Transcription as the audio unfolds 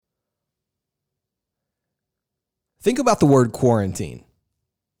Think about the word quarantine.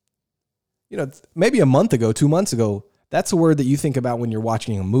 Maybe a month ago, 2 months ago, that's a word that you think about when you're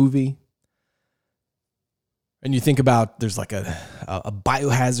watching a movie. And you think about there's like a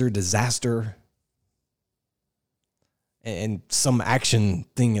biohazard disaster and some action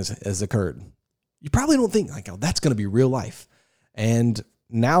thing has occurred. You probably don't think like, oh, that's going to be real life. And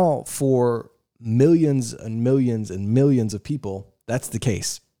now for millions and millions and millions of people, that's the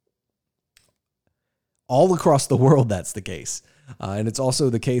case. All across the world, that's the case. And it's also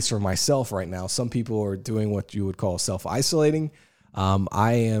the case for myself right now. Some people are doing what you would call self-isolating.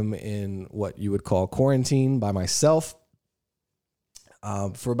 I am in what you would call quarantine by myself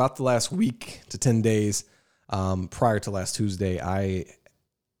for about the last week to 10 days. Prior to last Tuesday, I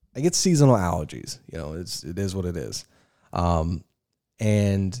get seasonal allergies. It is what it is.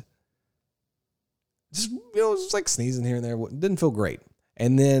 And just, it's like sneezing here and there. It didn't feel great.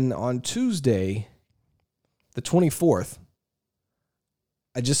 And then on Tuesday, the 24th,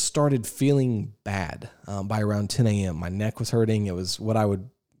 I just started feeling bad by around 10 a.m. My neck was hurting. It was what I would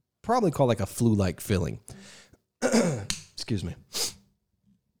probably call like a flu-like feeling. Excuse me.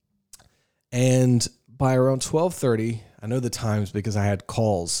 And by around 12:30, I know the times because I had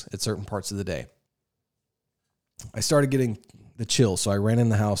calls at certain parts of the day. I started getting the chills, so I ran in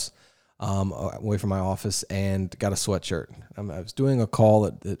the house away from my office and got a sweatshirt. I was doing a call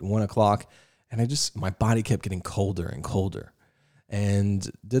at 1 o'clock, and my body kept getting colder and colder. And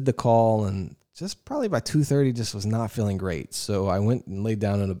did the call, and just probably by 2:30, just was not feeling great. So I went and laid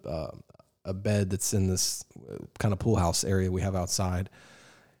down in a bed that's in this kind of pool house area we have outside.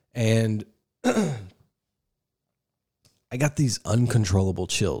 And I got these uncontrollable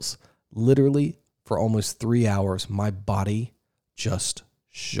chills. Literally, for almost 3 hours, my body just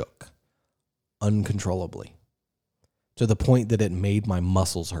shook uncontrollably to the point that it made my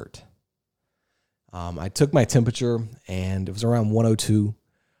muscles hurt. I took my temperature, and it was around 102.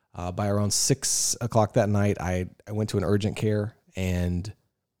 By around 6 o'clock that night, I went to an urgent care, and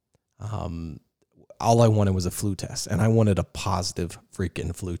all I wanted was a flu test, and I wanted a positive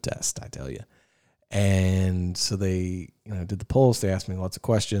freaking flu test, I tell you. And so they, did the pulse. They asked me lots of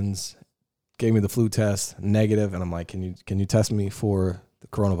questions, gave me the flu test, negative, and I'm like, can you test me for the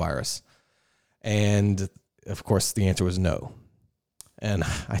coronavirus? And of course, the answer was no. And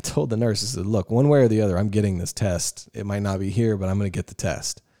I told the nurse, I said, look, one way or the other, I'm getting this test. It might not be here, but I'm going to get the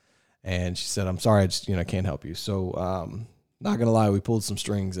test. And she said, I'm sorry, I just, can't help you. So, not going to lie, we pulled some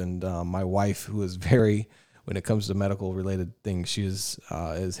strings, and my wife, who is very, when it comes to medical related things, she is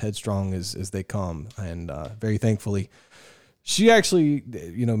as headstrong as they come. And very thankfully, she actually,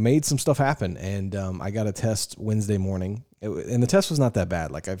 made some stuff happen. And I got a test Wednesday morning. And the test was not that bad.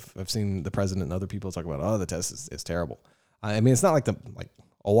 Like I've seen the president and other people talk about, oh, the test is terrible. I mean, it's not like a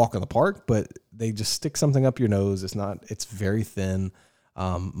walk in the park, but they just stick something up your nose. It's very thin.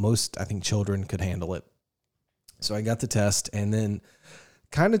 Most, I think, children could handle it. So I got the test, and then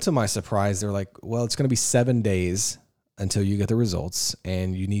kind of to my surprise, they're like, well, it's going to be 7 days until you get the results,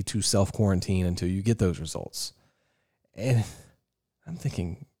 and you need to self-quarantine until you get those results. And I'm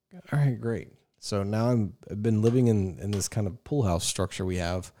thinking, all right, great. So now I've been living in this kind of pool house structure we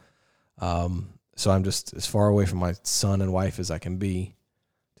have. So I'm just as far away from my son and wife as I can be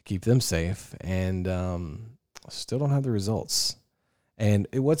to keep them safe, and still don't have the results. And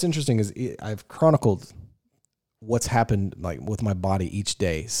what's interesting is I've chronicled what's happened like with my body each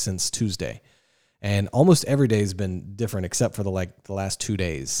day since Tuesday, and almost every day has been different except for the last 2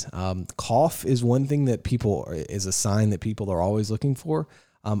 days. Cough is one thing that is a sign that people are always looking for.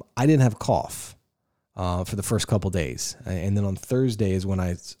 I didn't have cough for the first couple days, and then on Thursday is when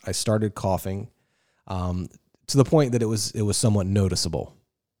I started coughing. To the point that it was somewhat noticeable.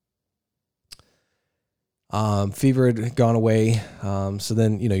 Fever had gone away. So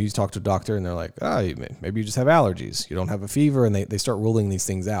then, you talk to a doctor and they're like, maybe you just have allergies. You don't have a fever. And they start ruling these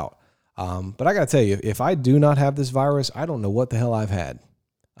things out. But I got to tell you, if I do not have this virus, I don't know what the hell I've had.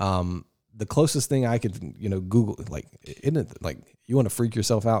 The closest thing I could, Google, isn't it like you want to freak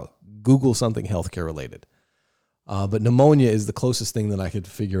yourself out? Google something healthcare related. But pneumonia is the closest thing that I could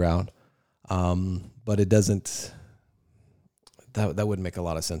figure out. But it doesn't, that wouldn't make a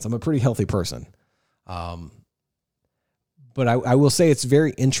lot of sense. I'm a pretty healthy person. But I will say it's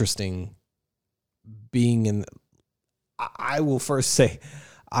very interesting being in, I will first say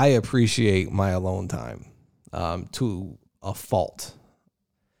I appreciate my alone time, to a fault.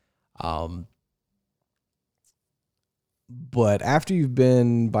 But after you've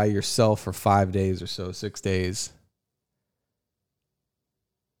been by yourself for 5 days or so, 6 days,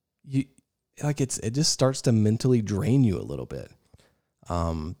 it just starts to mentally drain you a little bit.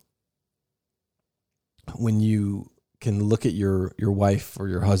 when you can look at your wife or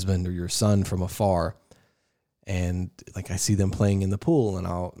your husband or your son from afar, and like I see them playing in the pool, and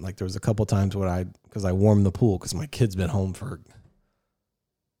I'll like there was a couple times when because I warmed the pool because my kid's been home for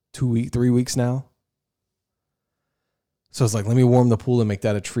 3 weeks now. So it's like, let me warm the pool and make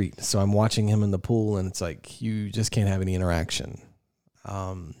that a treat. So I'm watching him in the pool, and it's like, you just can't have any interaction.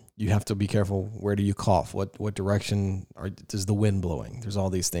 You have to be careful. Where do you cough? What direction is the wind blowing? There's all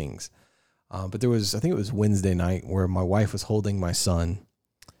these things. But I think it was Wednesday night where my wife was holding my son,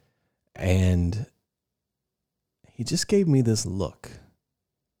 and he just gave me this look.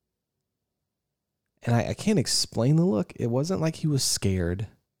 And I can't explain the look. It wasn't like he was scared.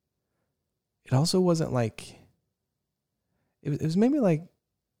 It also wasn't like, it was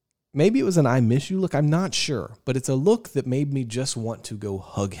maybe it was an I miss you look. I'm not sure, but it's a look that made me just want to go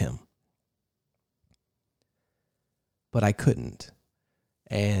hug him. But I couldn't.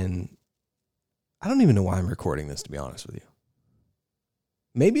 And I don't even know why I'm recording this, to be honest with you.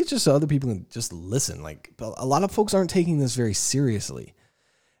 Maybe it's just so other people can just listen. Like, a lot of folks aren't taking this very seriously.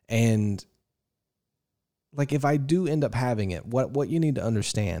 And like, if I do end up having it, what you need to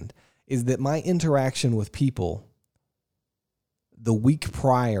understand is that my interaction with people the week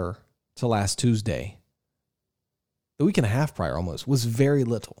prior to last Tuesday, the week and a half prior almost, was very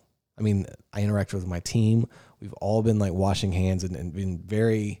little. I mean, I interacted with my team. We've all been like washing hands and been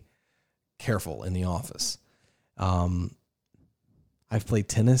very careful in the office. I've played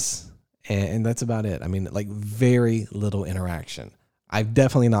tennis, and that's about it. I mean, like, very little interaction. I've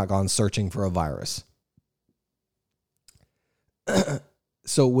definitely not gone searching for a virus.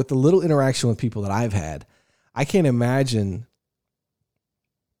 So with the little interaction with people that I've had, I can't imagine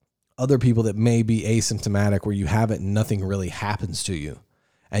other people that may be asymptomatic, where you haven't, nothing really happens to you,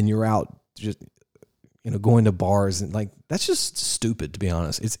 and you're out just, going to bars, and like, that's just stupid, to be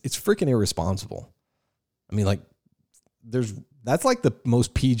honest. It's freaking irresponsible. I mean, like, that's like the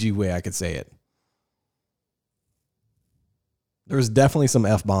most PG way I could say it. There's definitely some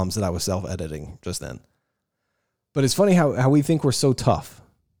F-bombs that I was self-editing just then. But it's funny how we think we're so tough.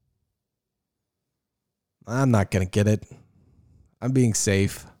 I'm not going to get it. I'm being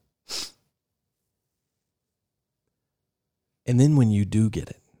safe. And then when you do get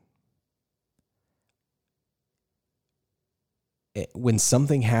it, when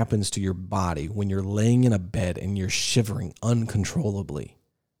something happens to your body, when you're laying in a bed and you're shivering uncontrollably,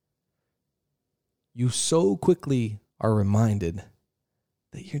 you so quickly are reminded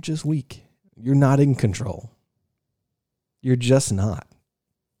that you're just weak. You're not in control. You're just not.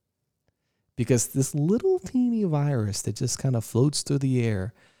 Because this little teeny virus that just kind of floats through the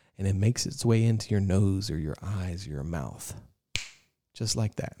air, and it makes its way into your nose or your eyes or your mouth. Just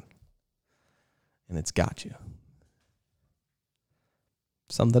like that. And it's got you.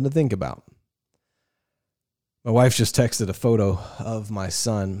 Something to think about. My wife just texted a photo of my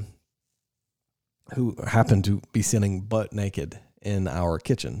son, who happened to be sitting butt naked in our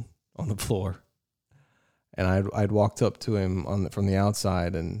kitchen on the floor. And I'd walked up to him from the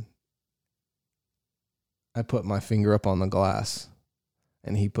outside, and I put my finger up on the glass,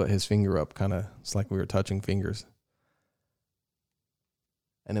 and he put his finger up, kind of, it's like we were touching fingers.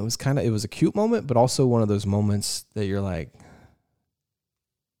 And it was a cute moment, but also one of those moments that you're like,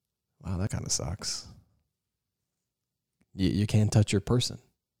 wow, that kind of sucks. You can't touch your person,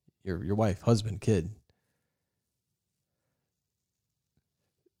 your wife, husband, kid.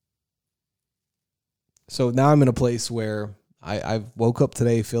 So now I'm in a place where I woke up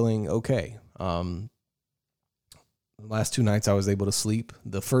today feeling okay. The last 2 nights I was able to sleep.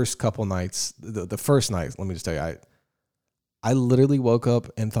 The first couple nights, the first night, let me just tell you, I literally woke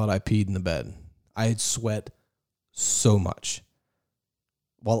up and thought I peed in the bed. I had sweat so much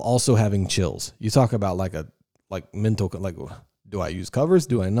while also having chills. You talk about like mental, like, do I use covers?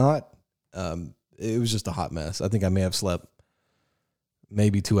 Do I not? It was just a hot mess. I think I may have slept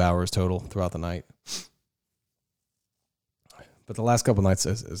maybe 2 hours total throughout the night. But the last couple of nights,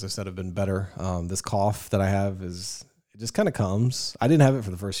 as I said, have been better. This cough that I have it just kind of comes. I didn't have it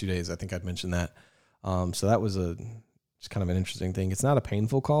for the first few days. I think I'd mentioned that. So that was just kind of an interesting thing. It's not a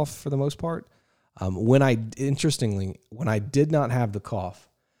painful cough for the most part. When I did not have the cough,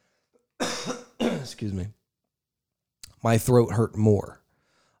 excuse me, my throat hurt more.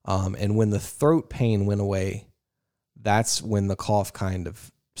 And when the throat pain went away, that's when the cough kind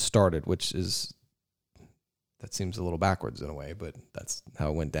of started, that seems a little backwards in a way, but that's how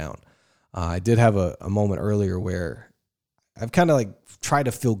it went down. I did have a moment earlier where I've kind of like tried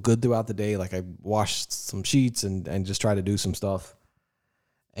to feel good throughout the day. Like I washed some sheets and just try to do some stuff.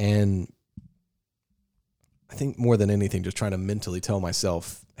 And I think more than anything, just trying to mentally tell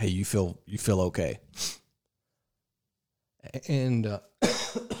myself, hey, you feel okay. And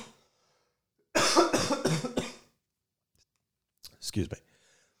excuse me.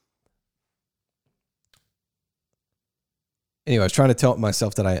 Anyway, I was trying to tell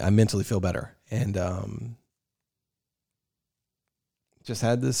myself that I mentally feel better, and just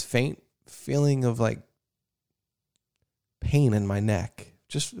had this faint feeling of like pain in my neck,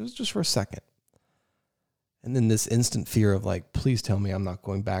 just for a second. And then this instant fear of like, please tell me I'm not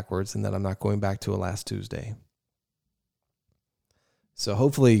going backwards and that I'm not going back to a last Tuesday. So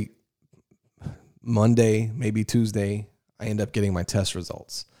hopefully Monday, maybe Tuesday, I end up getting my test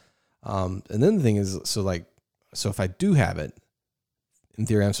results. And then the thing is, so if I do have it, in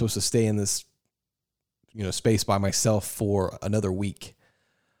theory, I'm supposed to stay in this, space by myself for another week.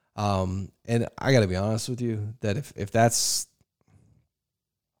 And I gotta be honest with you that if that's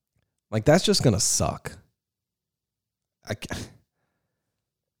just going to suck.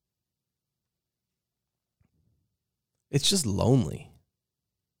 It's just lonely.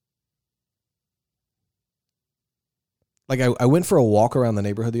 Like I went for a walk around the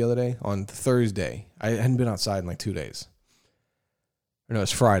neighborhood the other day on Thursday. I hadn't been outside in like 2 days. Or no,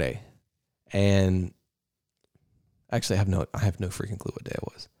 it's Friday. And actually I have no freaking clue what day it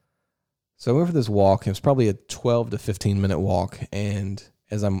was. So I went for this walk. It was probably a 12 to 15 minute walk. And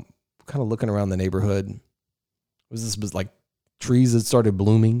as I'm kind of looking around the neighborhood, was like trees that started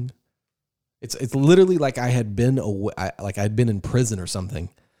blooming. It's literally like I had been away, like I'd been in prison or something,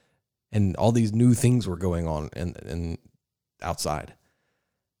 and all these new things were going on and outside.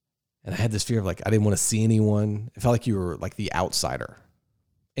 And I had this fear of like I didn't want to see anyone. It felt like you were like the outsider.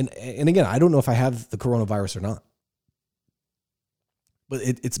 And again, I don't know if I have the coronavirus or not, but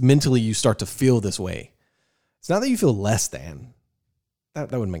it's mentally you start to feel this way. It's not that you feel less than. That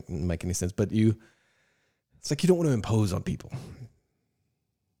wouldn't make any sense, but it's like you don't want to impose on people.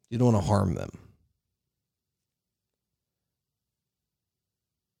 You don't want to harm them.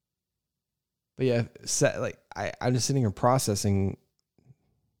 But yeah, I'm just sitting here processing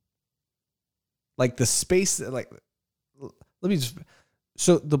like the space, like,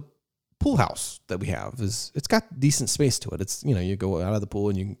 so the pool house that we have it's got decent space to it. It's, you go out of the pool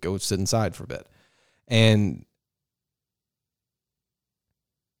and you can go sit inside for a bit. And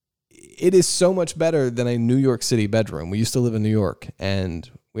it is so much better than a New York City bedroom. We used to live in New York, and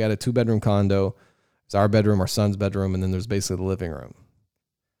we had a 2-bedroom condo. It's our bedroom, our son's bedroom, and then there's basically the living room.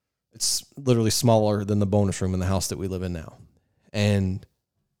 It's literally smaller than the bonus room in the house that we live in now. And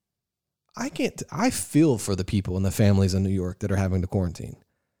I feel for the people and the families in New York that are having to quarantine.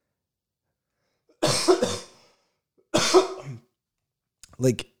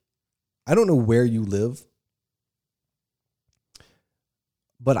 Like, I don't know where you live,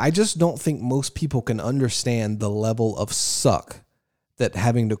 but I just don't think most people can understand the level of suck that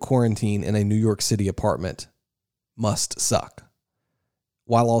having to quarantine in a New York City apartment must suck,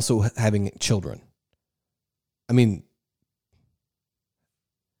 while also having children. I mean,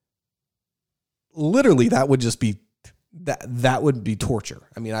 literally, that would just be that would be torture.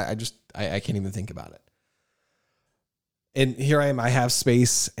 I mean, I can't even think about it. And here I am. I have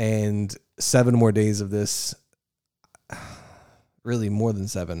space and 7 more days of this. Really more than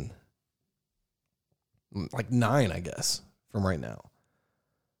 7, like 9, I guess, from right now.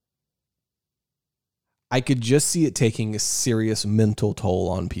 I could just see it taking a serious mental toll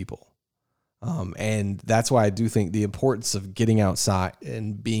on people. And that's why I do think the importance of getting outside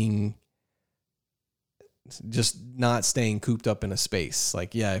and being just not staying cooped up in a space.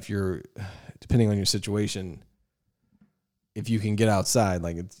 Like, yeah, if you're, depending on your situation, if you can get outside,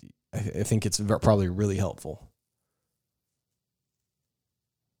 like I think it's probably really helpful.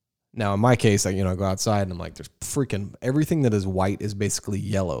 Now, in my case, I go outside and I'm like, there's freaking everything that is white is basically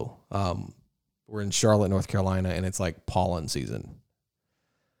yellow. We're in Charlotte, North Carolina, and it's like pollen season.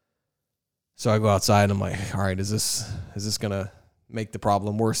 So I go outside and I'm like, all right, is this gonna make the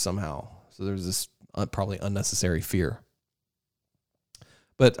problem worse somehow? So there's this probably unnecessary fear.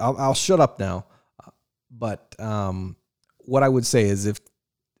 But I'll shut up now. But what I would say is, if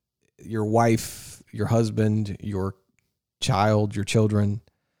your wife, your husband, your child, your children,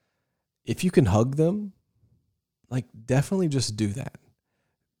 if you can hug them, like, definitely just do that.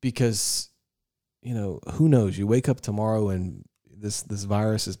 Because, who knows? You wake up tomorrow and this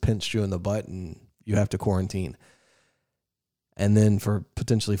virus has pinched you in the butt and you have to quarantine. And then for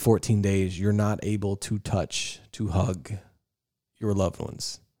potentially 14 days, you're not able to touch, to hug your loved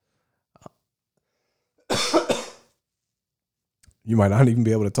ones. You might not even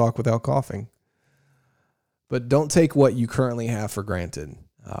be able to talk without coughing. But don't take what you currently have for granted.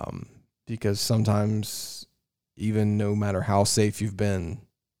 Because sometimes, even no matter how safe you've been,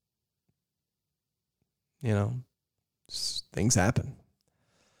 things happen.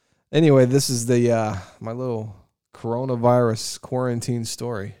 Anyway, this is the my little coronavirus quarantine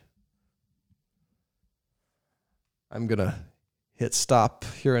story. I'm going to hit stop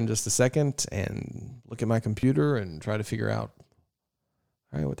here in just a second and look at my computer and try to figure out,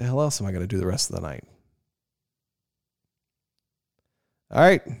 all right, what the hell else am I going to do the rest of the night? All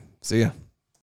right, see ya.